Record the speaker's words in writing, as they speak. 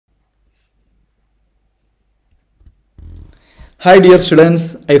Hi dear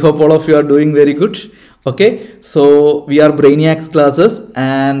students, I hope all of you are doing very good. Okay, so we are Brainiacs Classes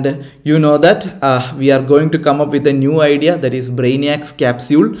and you know that we are going to come up with a new idea, that is Brainiacs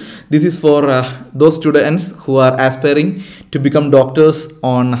Capsule. This is for those students who are aspiring to become doctors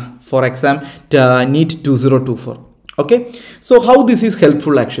for exam NEET 2024. Okay, so how this is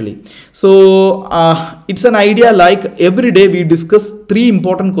helpful actually? So it's an idea like every day we discuss 3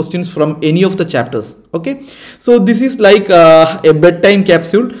 important questions from any of the chapters. Okay, so this is like a bedtime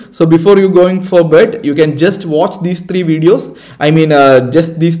capsule. So before you going for bed, you can just watch these 3 videos. I mean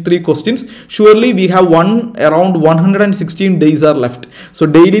just these 3 questions. Surely we have around 116 days are left. So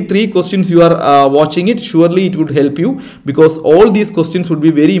daily 3 questions you are watching it. Surely it would help you because all these questions would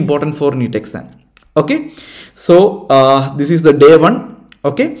be very important for NEET exam. Okay, so this is the day 1.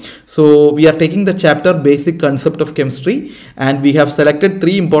 Okay, so we are taking the chapter basic concept of chemistry and we have selected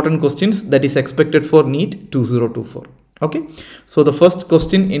 3 important questions that is expected for NEET 2024. Okay, so the first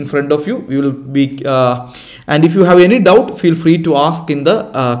question in front of you, we will be and if you have any doubt, feel free to ask in the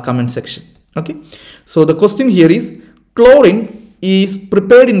comment section. Okay, so the question here is: chlorine is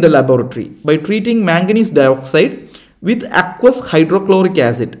prepared in the laboratory by treating manganese dioxide with aqueous hydrochloric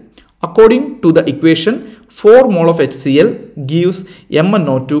acid. According to the equation, 4 mole of HCl gives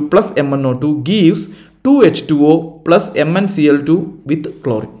MnO2 plus MnO2 gives 2H2O plus MnCl2 with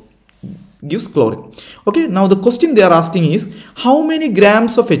chlorine. Gives chlorine. Okay, now the question they are asking is how many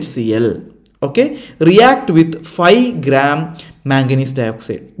grams of HCl, okay, react with 5 gram manganese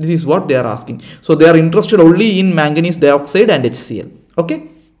dioxide. This is what they are asking. So they are interested only in manganese dioxide and HCl. Okay.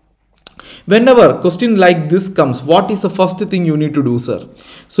 Whenever question like this comes, what is the first thing you need to do, sir?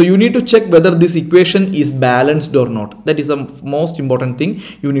 So you need to check whether this equation is balanced or not. That is the most important thing.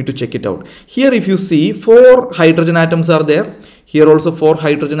 You need to check it out. Here if you see 4 hydrogen atoms are there. Here also 4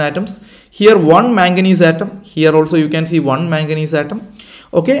 hydrogen atoms. Here 1 manganese atom. Here also you can see 1 manganese atom.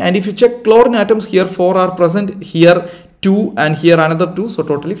 Okay, and if you check chlorine atoms, here 4 are present. Here 2 and here another 2. So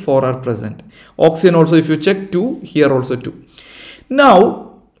totally 4 are present. Oxygen also if you check 2, here also 2. Now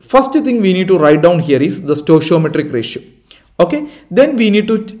first thing we need to write down here is the stoichiometric ratio. Okay, then we need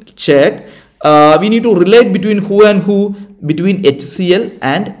to check, we need to relate between who and who, between HCl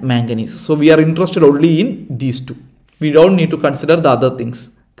and manganese. So we are interested only in these 2. We don't need to consider the other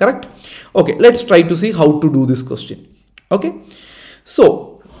things, correct? Okay, let's try to see how to do this question. Okay,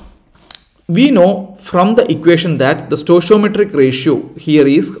 so we know from the equation that the stoichiometric ratio here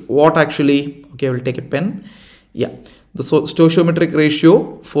is what actually, okay, I will take a pen. Yeah, the stoichiometric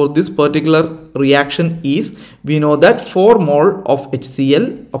ratio for this particular reaction is, we know that 4 mole of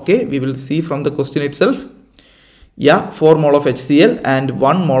HCl, okay, we will see from the question itself. Yeah, 4 mole of HCl and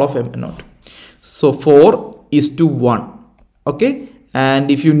 1 mole of MnO2. So 4:1. Okay,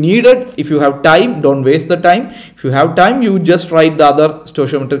 and if you need it, if you have time, don't waste the time. If you have time, you just write the other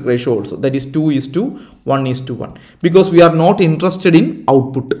stoichiometric ratio also, that is 2:1:1, because we are not interested in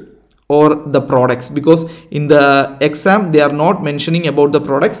output or the products, because in the exam they are not mentioning about the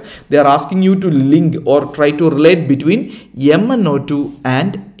products. They are asking you to link or try to relate between MnO2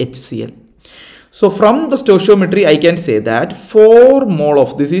 and HCl. So from the stoichiometry I can say that 4 mole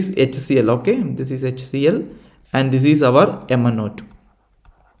of this is HCl. Okay, this is HCl and this is our MnO2.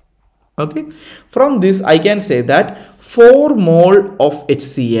 Okay, from this I can say that 4 mole of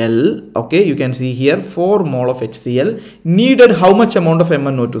HCl, okay, you can see here 4 mole of HCl needed how much amount of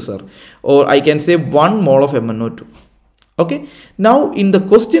MnO2, sir? Or I can say 1 mole of MnO2. Okay, now in the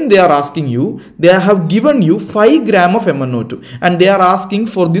question they are asking you, they have given you 5 gram of MnO2 and they are asking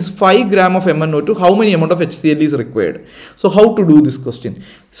for this 5 gram of MnO2 how many amount of HCl is required. So how to do this question?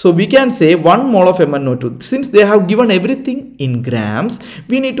 So we can say 1 mole of MnO2. Since they have given everything in grams,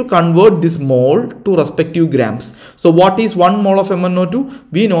 we need to convert this mole to respective grams. So what is 1 mole of MnO2?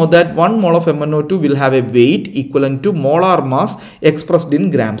 We know that 1 mole of MnO2 will have a weight equivalent to molar mass expressed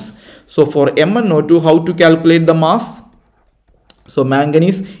in grams. So for MnO2, how to calculate the mass? So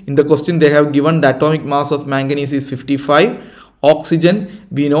manganese, in the question they have given the atomic mass of manganese is 55. Oxygen,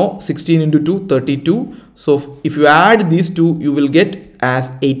 we know 16 into 2, 32. So if you add these 2, you will get as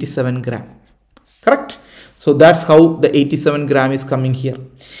 87 gram. Correct? So that's how the 87 gram is coming here.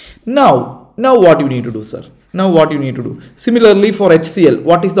 Now what you need to do, sir? Now what you need to do? Similarly for HCl,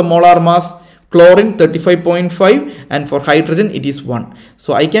 what is the molar mass? Chlorine 35.5 and for hydrogen it is 1.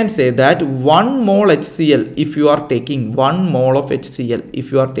 So I can say that 1 mole HCl, if you are taking 1 mole of HCl,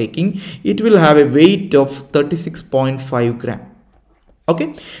 if you are taking, it will have a weight of 36.5 gram.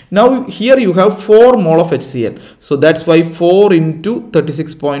 Okay, now here you have 4 mole of HCl. So that's why 4 into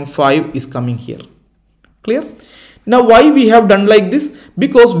 36.5 is coming here. Clear? Now why we have done like this?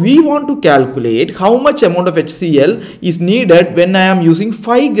 Because we want to calculate how much amount of HCl is needed when I am using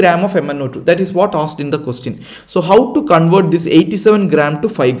 5 gram of MnO2. That is what asked in the question. So how to convert this 87 gram to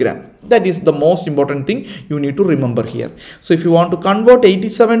 5 gram? That is the most important thing you need to remember here. So if you want to convert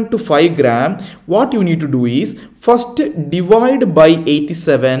 87 to 5 gram, what you need to do is first divide by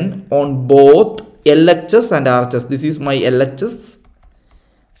 87 on both LHS and RHS. This is my LHS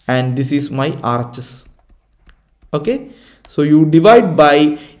and this is my RHS. Okay, so you divide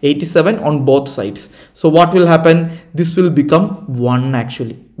by 87 on both sides. So what will happen? This will become 1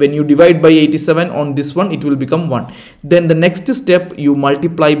 actually. When you divide by 87 on this one, it will become 1. Then the next step, you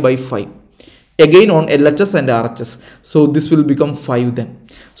multiply by 5. Again on LHS and RHS. So this will become 5 then.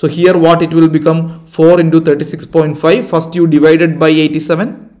 So here what it will become? 4 into 36.5. First you divided by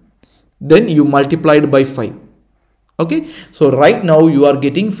 87. Then you multiplied by 5. Okay, so right now you are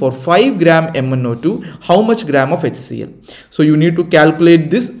getting for 5 gram MnO2 how much gram of HCl. So you need to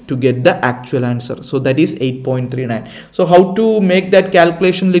calculate this to get the actual answer. So that is 8.39. So how to make that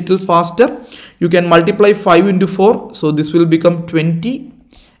calculation little faster? You can multiply 5 into 4. So this will become 20.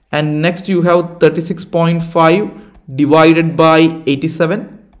 And next you have 36.5 divided by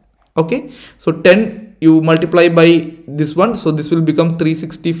 87. Okay, so 10 you multiply by this one. So this will become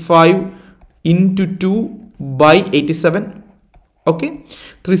 365 into 2 by 87. Okay,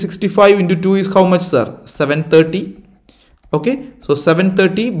 365 into 2 is how much, sir? 730. Okay, so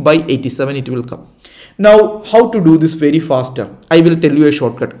 730 by 87 it will come. Now how to do this very faster? I will tell you a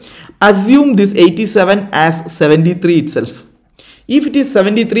shortcut. Assume this 87 as 73 itself. If it is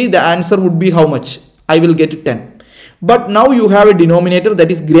 73, the answer would be how much? I will get 10. But now you have a denominator that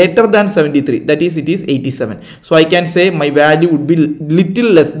is greater than 73, that is it is 87. So I can say my value would be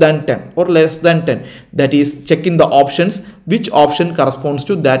little less than 10 or less than 10. That is, check in the options which option corresponds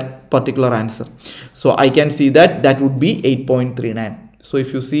to that particular answer. So I can see that that would be 8.39. So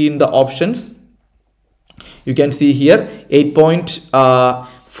if you see in the options, you can see here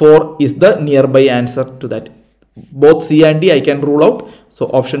 8.4 is the nearby answer to that. Both C and D I can rule out.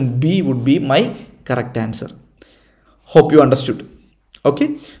 So option B would be my correct answer. Hope you understood.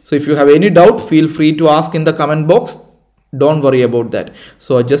 Okay, so if you have any doubt, feel free to ask in the comment box. Don't worry about that.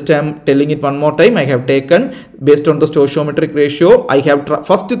 So just I am telling it one more time. I have taken based on the stoichiometric ratio. I have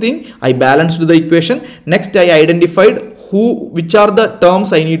first thing I balanced the equation. Next I identified which are the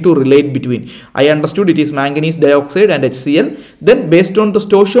terms I need to relate between. I understood it is manganese dioxide and HCl. Then based on the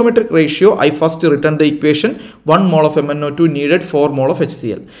stoichiometric ratio, I first written the equation. 1 mole of MnO2 needed 4 mole of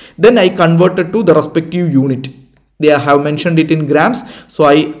HCl. Then I converted to the respective unit. They have mentioned it in grams. So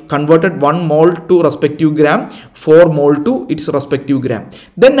I converted 1 mole to respective gram, 4 mole to its respective gram.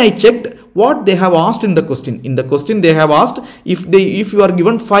 Then I checked what they have asked in the question. In the question they have asked if you are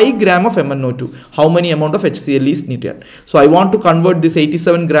given 5 gram of MnO2, how many amount of HCl is needed. So I want to convert this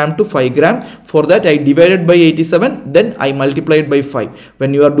 87 gram to 5 gram. For that I divided by 87, then I multiplied by 5.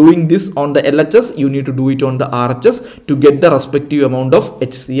 When you are doing this on the LHS, you need to do it on the RHS to get the respective amount of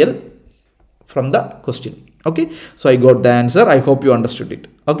HCl from the question. Okay, so I got the answer. I hope you understood it.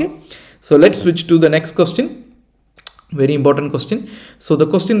 Okay, so let's switch to the next question. Very important question. So the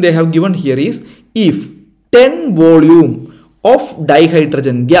question they have given here is, if 10 volume of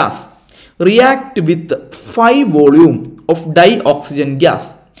dihydrogen gas react with 5 volume of dioxygen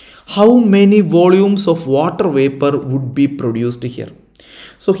gas, how many volumes of water vapor would be produced here?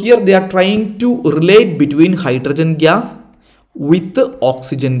 So here they are trying to relate between hydrogen gas with the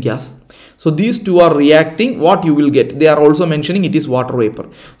oxygen gas. So these two are reacting, what you will get. They are also mentioning it is water vapor.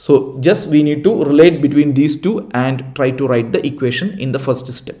 So just we need to relate between these two and try to write the equation in the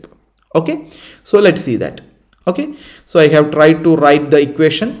first step. Okay, so let's see that. Okay, so I have tried to write the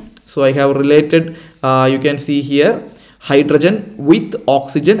equation. So I have related, you can see here, hydrogen with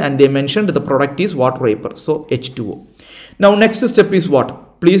oxygen, and they mentioned the product is water vapor. So H2O. Now next step is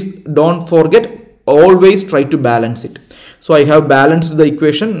what? Please don't forget, always try to balance it. So I have balanced the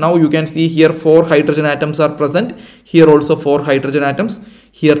equation. Now you can see here 4 hydrogen atoms are present. Here also 4 hydrogen atoms.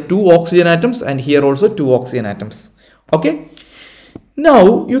 Here 2 oxygen atoms, and here also 2 oxygen atoms. Okay.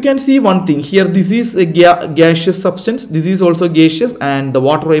 Now you can see one thing here. This is a gaseous substance. This is also gaseous, and the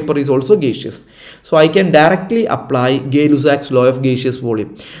water vapor is also gaseous. So I can directly apply Gay-Lussac's law of gaseous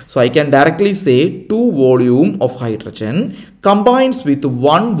volume. So I can directly say 2 volume of hydrogen combines with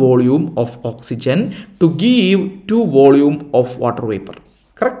 1 volume of oxygen to give 2 volume of water vapor.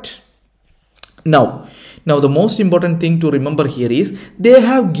 Correct? Now the most important thing to remember here is they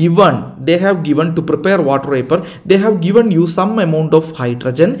have given they have given to prepare water vapor, they have given you some amount of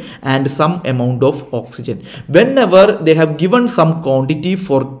hydrogen and some amount of oxygen. Whenever they have given some quantity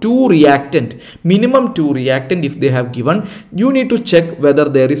for two reactant, minimum two reactant if they have given, you need to check whether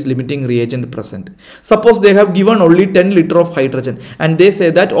there is limiting reagent present. Suppose they have given only 10 liter of hydrogen and they say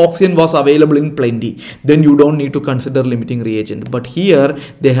that oxygen was available in plenty, then you don't need to consider limiting reagent. But here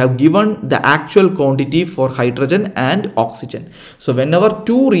they have given the actual quantity for hydrogen and oxygen. So whenever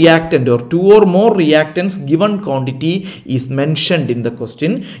two reactant or two or more reactants given quantity is mentioned in the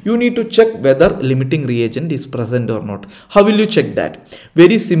question, you need to check whether limiting reagent is present or not. How will you check that?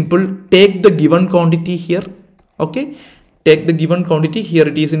 Very simple. Take the given quantity here. Okay. Take the given quantity. Here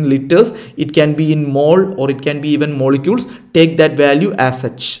it is in liters. It can be in mole or it can be even molecules. Take that value as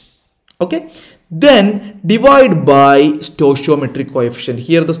such. Okay. Then divide by stoichiometric coefficient.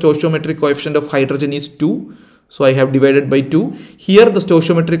 Here the stoichiometric coefficient of hydrogen is 2. So I have divided by 2. Here the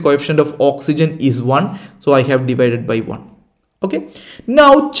stoichiometric coefficient of oxygen is 1. So I have divided by 1. Okay.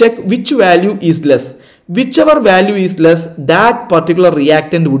 Now check which value is less. Whichever value is less, that particular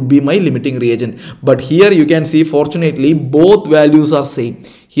reactant would be my limiting reagent. But here you can see, fortunately, both values are same.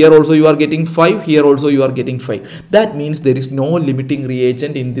 Here also you are getting 5. Here also you are getting 5. That means there is no limiting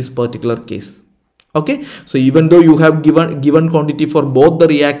reagent in this particular case. Okay, so even though you have given quantity for both the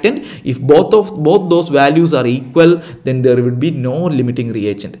reactant, if both those values are equal, then there will be no limiting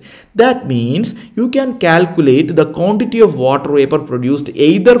reagent. That means you can calculate the quantity of water vapor produced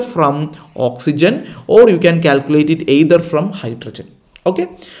either from oxygen or you can calculate it either from hydrogen.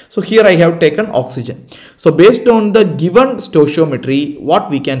 Okay, so here I have taken oxygen. So based on the given stoichiometry, what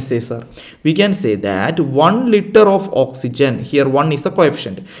we can say, sir? We can say that 1 liter of oxygen, here 1 is the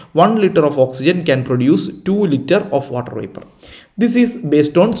coefficient, 1 liter of oxygen can produce 2 liter of water vapor. This is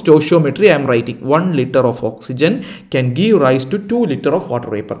based on stoichiometry I am writing. 1 liter of oxygen can give rise to 2 liter of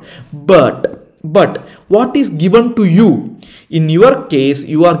water vapor. But what is given to you? In your case,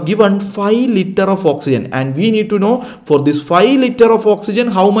 you are given 5 liter of oxygen and we need to know for this 5 liter of oxygen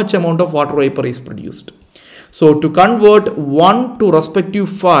how much amount of water vapor is produced. So to convert 1 to respective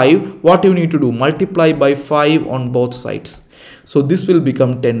 5, what you need to do? Multiply by 5 on both sides. So this will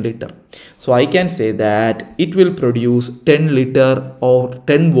become 10 liter. So I can say that it will produce 10 liter or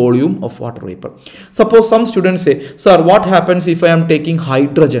 10 volume of water vapor. Suppose some students say, sir, what happens if I am taking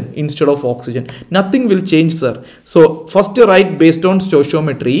hydrogen instead of oxygen? Nothing will change, sir. So first you write based on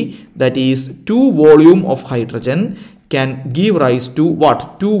stoichiometry, that is 2 volume of hydrogen can give rise to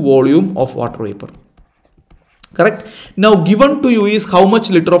what? 2 volume of water vapor. Correct. Now given to you is how much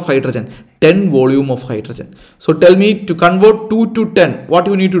liter of hydrogen? 10 volume of hydrogen. So tell me, to convert 2 to 10, what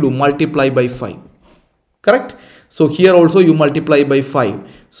you need to do? Multiply by 5. Correct. So here also you multiply by 5.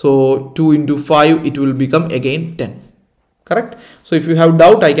 So 2 into 5, it will become again 10. Correct. So if you have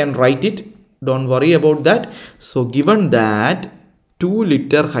doubt, I can write it. Don't worry about that. So given that 2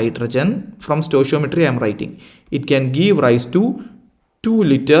 liter hydrogen, from stoichiometry I am writing, it can give rise to 2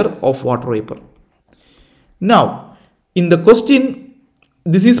 liter of water vapor. Now, in the question,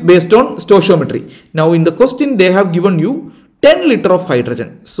 this is based on stoichiometry. Now, in the question, they have given you 10 liter of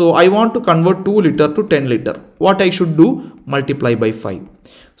hydrogen. So, I want to convert 2 liter to 10 liter. What I should do? Multiply by 5.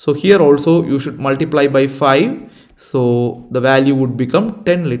 So, here also you should multiply by 5. So, the value would become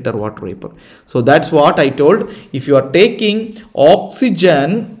 10 liter water vapor. So, that's what I told. If you are taking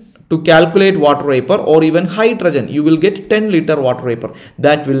oxygen to calculate water vapor or even hydrogen, you will get 10 liter water vapor.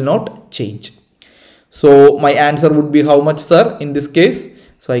 That will not change. So my answer would be how much, sir, in this case?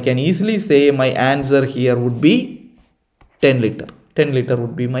 So I can easily say my answer here would be 10 liter. 10 liter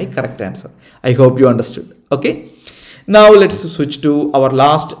would be my correct answer. I hope you understood. Okay. Now let's switch to our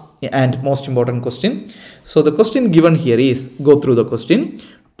last and most important question. So the question given here is, go through the question.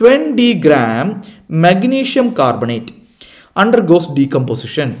 20 gram magnesium carbonate undergoes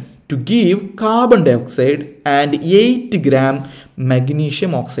decomposition to give carbon dioxide and 8 gram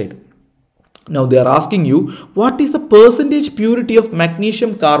magnesium oxide. Now they are asking you, what is the percentage purity of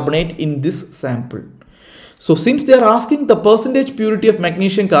magnesium carbonate in this sample? So since they are asking the percentage purity of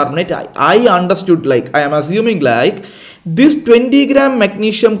magnesium carbonate, I understood, like I am assuming like this 20 gram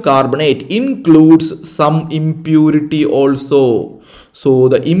magnesium carbonate includes some impurity also. So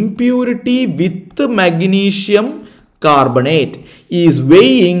the impurity with the magnesium carbonate is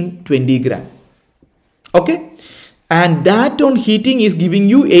weighing 20 gram. Okay. And that on heating is giving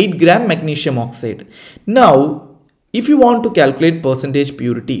you 8 gram magnesium oxide. Now, if you want to calculate percentage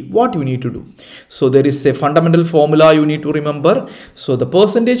purity, what you need to do? So there is a fundamental formula you need to remember. So the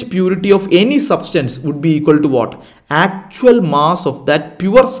percentage purity of any substance would be equal to what? Actual mass of that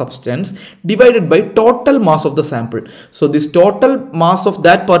pure substance divided by total mass of the sample. So this total mass of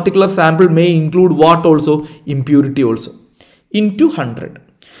that particular sample may include what also? Impurity also, into 100.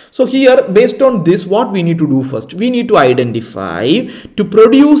 So here, based on this, what we need to do first? We need to identify, to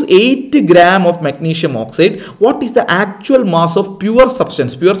produce 8 gram of magnesium oxide, what is the actual mass of pure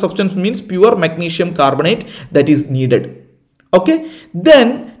substance? Pure substance means pure magnesium carbonate that is needed. Okay.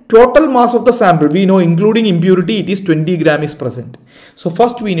 Then total mass of the sample, we know including impurity, it is 20 gram is present. So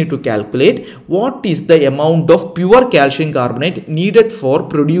first we need to calculate what is the amount of pure calcium carbonate needed for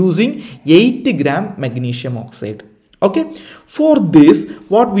producing 8 gram magnesium oxide. Okay, for this,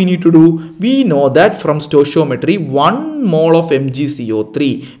 what we need to do, we know that from stoichiometry, 1 mole of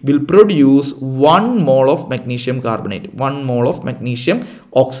MgCO3 will produce 1 mole of magnesium carbonate, 1 mole of magnesium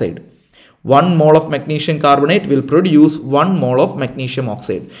oxide. 1 mole of magnesium carbonate will produce 1 mole of magnesium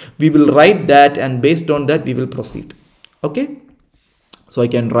oxide. We will write that, and based on that we will proceed. Okay, so I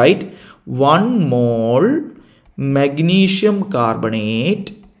can write 1 mole magnesium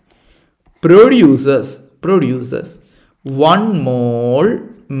carbonate produces 1 mole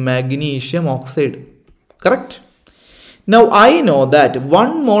magnesium oxide, correct? Now I know that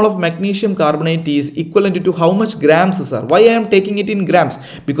 1 mole of magnesium carbonate is equivalent to how much grams, sir? Why I am taking it in grams?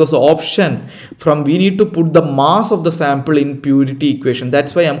 Because the option from, we need to put the mass of the sample in purity equation.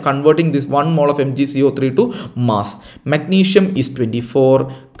 That's why I am converting this 1 mole of MgCO3 to mass. Magnesium is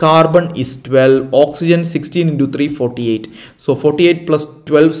 24, carbon is 12, oxygen 16 into 3, 48. So 48 plus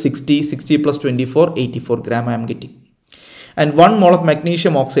 12, 60, 60 plus 24, 84 gram I am getting. And 1 mole of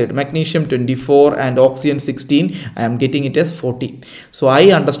magnesium oxide, magnesium 24 and oxygen 16, I am getting it as 40. So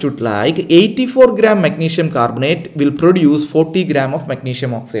I understood like 84 gram magnesium carbonate will produce 40 gram of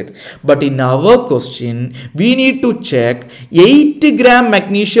magnesium oxide. But in our question, we need to check 8 gram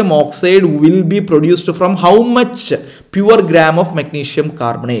magnesium oxide will be produced from how much pure gram of magnesium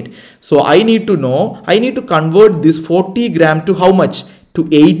carbonate. So I need to know, I need to convert this 40 gram to how much? To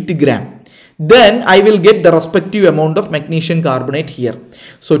 8 gram. Then I will get the respective amount of magnesium carbonate here.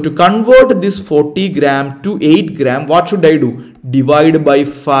 So to convert this 40 gram to 8 gram, what should I do? Divide by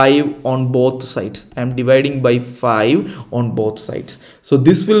 5 on both sides. I am dividing by 5 on both sides. So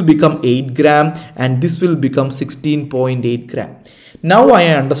this will become 8 gram and this will become 16.8 gram. Now I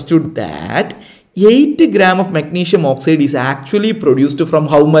understood that 8 gram of magnesium oxide is actually produced from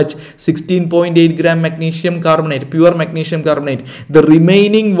how much? 16.8 gram magnesium carbonate, pure magnesium carbonate. The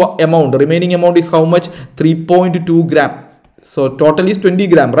remaining amount is how much? 3.2 gram. So total is 20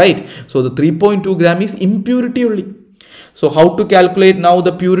 gram, right? So the 3.2 gram is impurity only. So how to calculate now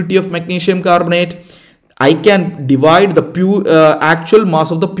the purity of magnesium carbonate? I can divide the pure actual mass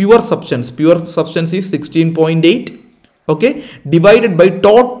of the pure substance. Pure substance is 16.8. Okay, divided by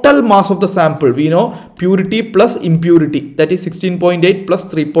total mass of the sample. We know purity plus impurity, that is 16.8 plus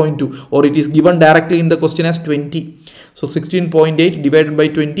 3.2, or it is given directly in the question as 20. So 16.8 divided by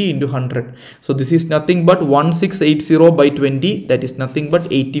 20 into 100. So this is nothing but 1680 by 20, that is nothing but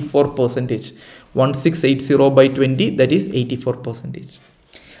 84%. 1680 by 20, that is 84%.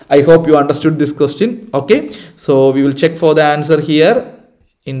 I hope you understood this question. Okay, so we will check for the answer here.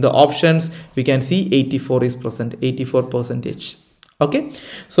 In the options, we can see 84 is present, 84%. Okay,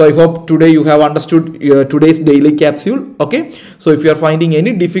 so I hope today you have understood today's daily capsule. Okay, so if you are finding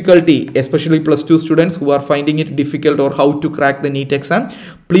any difficulty, especially +2 students who are finding it difficult or how to crack the NEET exam,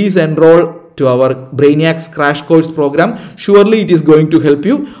 please enroll to our Brainiacs crash course program. Surely it is going to help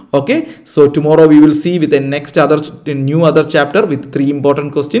you. Okay, so tomorrow we will see with the next new chapter with 3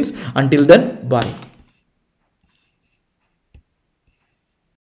 important questions. Until then, bye.